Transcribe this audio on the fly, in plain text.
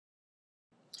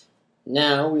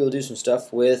Now we will do some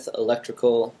stuff with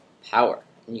electrical power.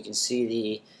 And you can see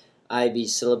the IB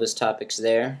syllabus topics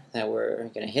there that we're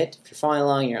going to hit. If you're following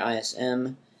along your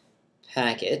ISM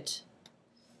packet,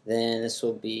 then this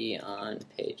will be on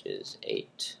pages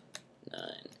 8, 9,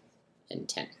 and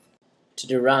 10. To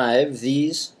derive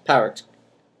these power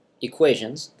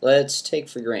equations, let's take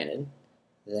for granted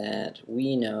that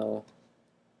we know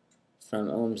from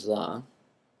Ohm's law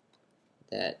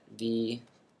that V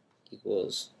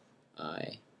equals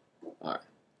IR.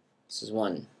 This is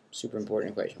one super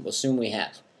important equation. We'll assume we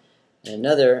have. And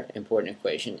another important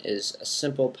equation is a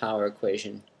simple power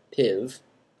equation, PIV.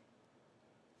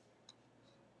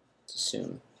 Let's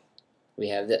assume we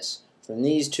have this. From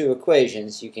these two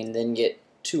equations, you can then get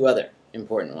two other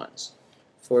important ones.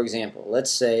 For example,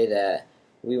 let's say that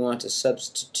we want to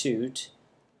substitute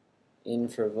in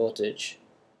for voltage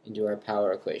into our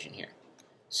power equation here.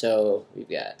 So we've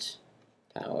got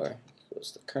power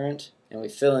equals the current, and we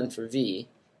fill in for V,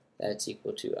 that's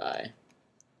equal to I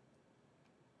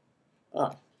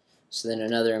R. So then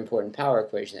another important power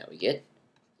equation that we get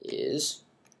is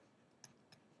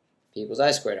P equals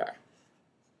I squared R.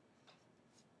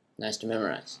 Nice to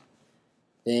memorize.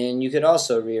 Then you could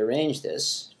also rearrange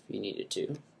this, if you needed to,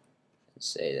 and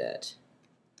say that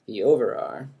V over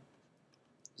R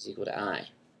is equal to I.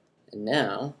 And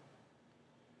now,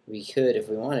 we could, if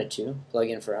we wanted to, plug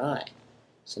in for I.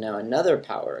 So now another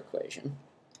power equation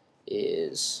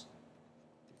is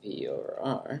V over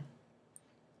R,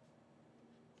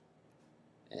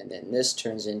 and then this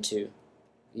turns into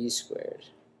V squared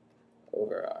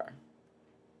over R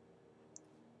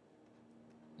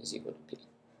is equal to P.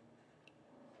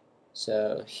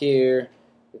 So here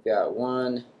we've got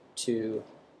 1, 2,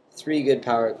 3 good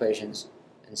power equations,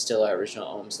 and still our original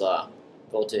Ohm's law,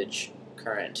 voltage,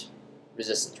 current,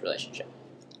 resistance relationship.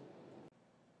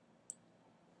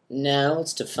 Now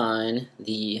let's define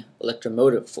the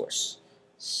electromotive force.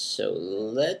 So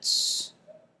let's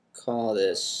call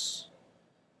this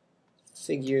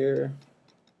figure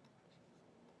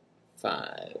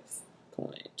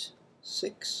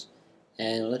 5.6,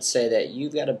 and let's say that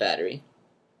you've got a battery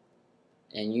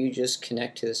and you just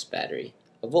connect to this battery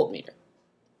a voltmeter,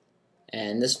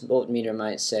 and this voltmeter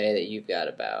might say that you've got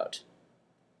about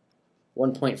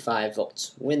 1.5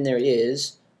 volts when there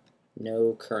is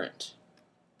no current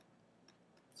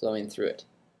flowing through it.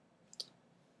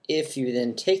 If you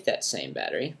then take that same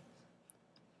battery,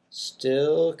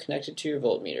 still connected to your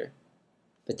voltmeter,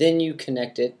 but then you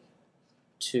connect it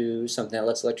to something that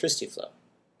lets electricity flow,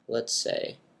 let's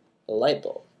say a light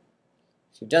bulb.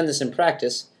 If you've done this in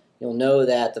practice, you'll know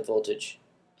that the voltage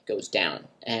goes down,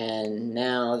 and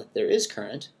now that there is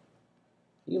current,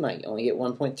 you might only get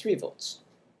 1.3 volts.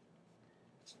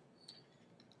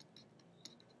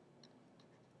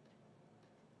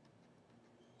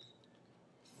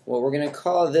 What we're going to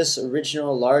call this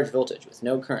original large voltage with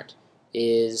no current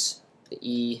is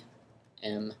the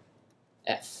EMF,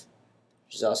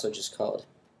 which is also just called,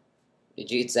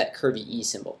 it's that curvy E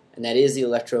symbol, and that is the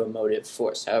electromotive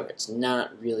force. However, it's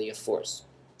not really a force.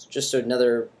 It's just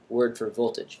another word for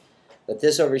voltage. But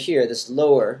this over here, this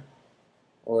lower,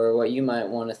 or what you might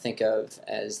want to think of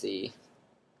as the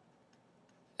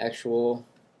actual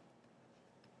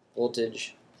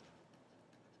voltage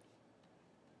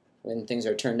when things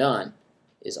are turned on,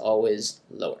 is always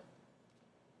lower.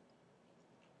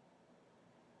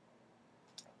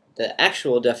 The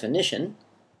actual definition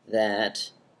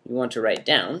that you want to write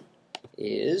down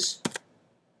is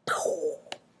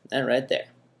that right there.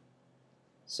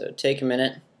 So take a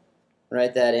minute,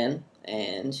 write that in,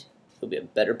 and you'll be a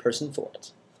better person for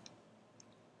it.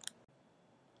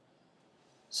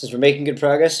 Since we're making good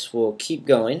progress, we'll keep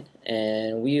going,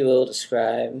 and we will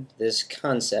describe this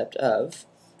concept of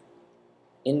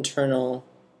internal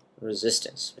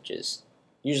resistance, which is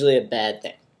usually a bad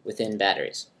thing within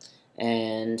batteries.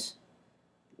 And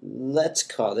let's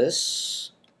call this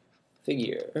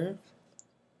figure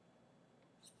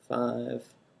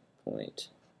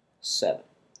 5.7.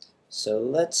 So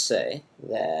let's say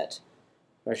that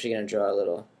we're actually going to draw a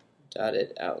little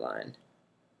dotted outline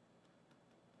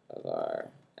of our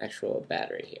actual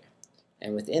battery here.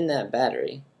 And within that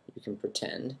battery, you can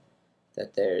pretend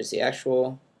that there's the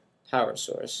actual power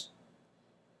source,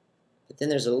 but then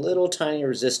there's a little tiny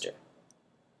resistor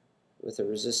with a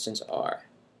resistance R,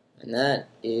 and that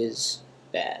is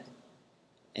bad,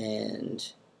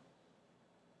 and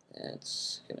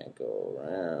that's gonna go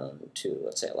around to,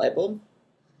 let's say, a light bulb,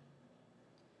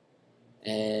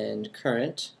 and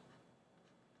current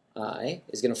I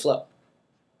is gonna flow,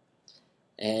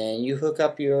 and you hook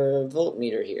up your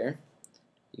voltmeter here.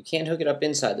 You can't hook it up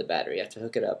inside the battery, you have to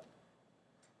hook it up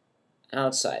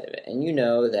outside of it, and you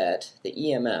know that the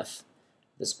EMF of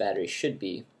this battery should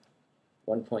be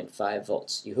 1.5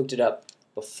 volts. You hooked it up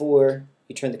before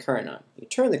you turned the current on. You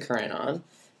turn the current on,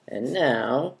 and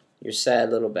now your sad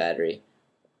little battery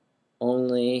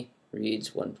only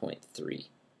reads 1.3.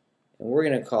 And we're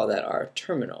going to call that our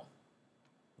terminal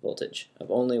voltage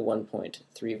of only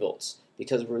 1.3 volts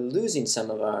because we're losing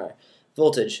some of our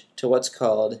voltage to what's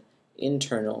called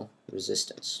internal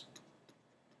resistance.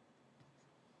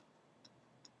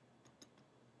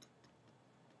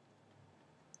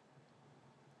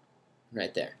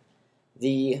 Right there.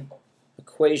 The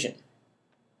equation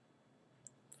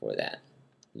for that,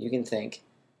 you can think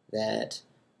that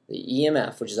the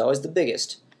EMF, which is always the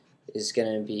biggest, is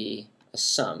going to be a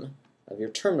sum of your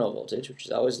terminal voltage, which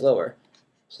is always lower,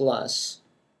 plus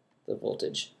the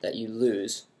voltage that you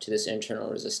lose to this internal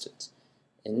resistance.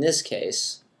 In this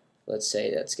case, let's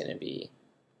say that's going to be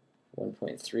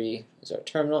 1.3 is our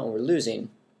terminal, and we're losing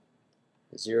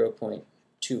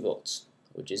 0.2 volts,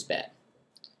 which is bad.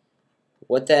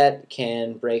 What that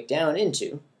can break down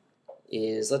into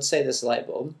is, let's say this light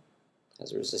bulb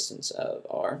has a resistance of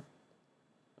R.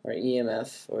 Our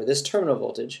EMF, or this terminal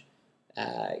voltage,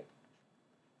 is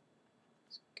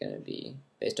going to be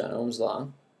based on Ohm's law,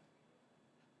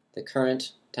 the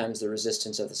current times the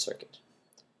resistance of the circuit.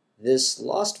 This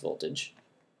lost voltage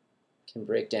can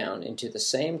break down into the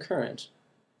same current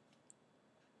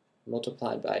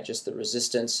multiplied by just the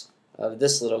resistance of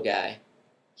this little guy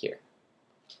here.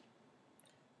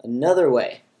 Another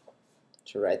way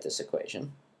to write this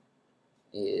equation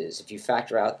is if you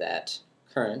factor out that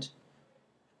current,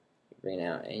 you bring it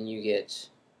out and you get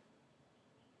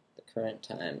the current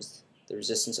times the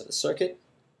resistance of the circuit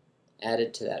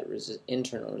added to that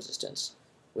internal resistance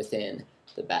within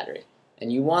the battery.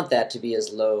 And you want that to be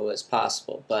as low as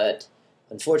possible, but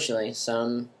unfortunately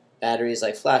some batteries,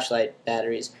 like flashlight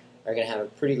batteries, are going to have a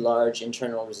pretty large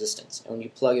internal resistance, and when you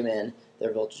plug them in,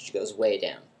 their voltage goes way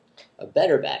down. A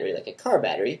better battery, like a car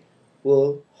battery,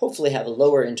 will hopefully have a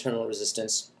lower internal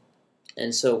resistance,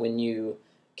 and so when you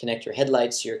connect your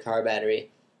headlights to your car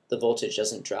battery, the voltage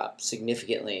doesn't drop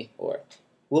significantly, or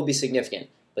will be significant,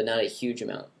 but not a huge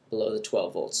amount below the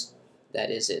 12 volts.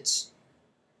 That is its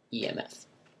EMF.